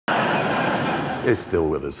is still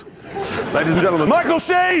with us. Ladies and gentlemen, Michael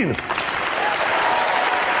Sheen! Mate,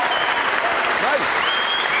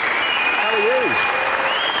 how are you?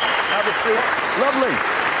 Have a seat. Lovely.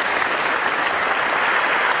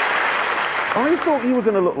 I thought you were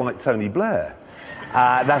going to look like Tony Blair.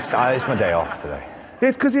 It's my day off today.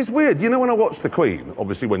 It's because it's weird. You know, when I watched The Queen,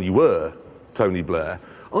 obviously when you were Tony Blair,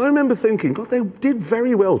 I remember thinking, God, they did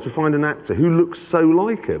very well to find an actor who looks so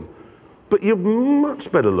like him. But you're much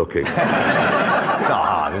better looking. It's not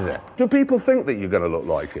hard, is it? Do people think that you're going to look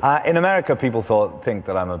like him? In America, people think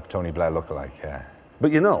that I'm a Tony Blair lookalike, yeah.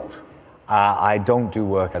 But you're not? I don't do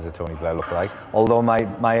work as a Tony Blair lookalike, although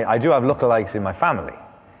I do have lookalikes in my family.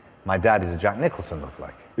 My dad is a Jack Nicholson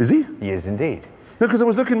lookalike. Is he? He is indeed. No, because I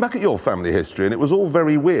was looking back at your family history, and it was all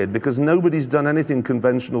very weird, because nobody's done anything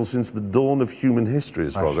conventional since the dawn of human history,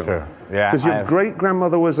 as far as I know. True. Yeah. Because your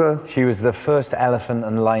great-grandmother was a... She was the first elephant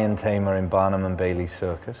and lion tamer in Barnum and Bailey's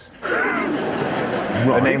circus. Right.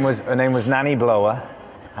 Her name was Nanny Blower,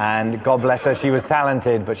 and God bless her, she was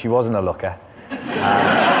talented, but she wasn't a looker. She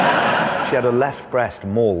had her left breast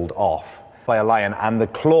mauled off by a lion, and the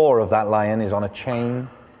claw of that lion is on a chain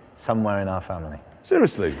somewhere in our family.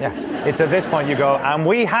 Seriously? Yeah. It's at this point you go, and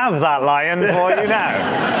we have that lion for you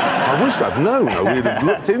now. I wish I'd known. We'd have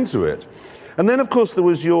looked into it. And then, of course, there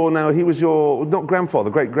was he was your, not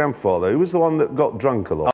grandfather, great-grandfather. Who was the one that got drunk a lot?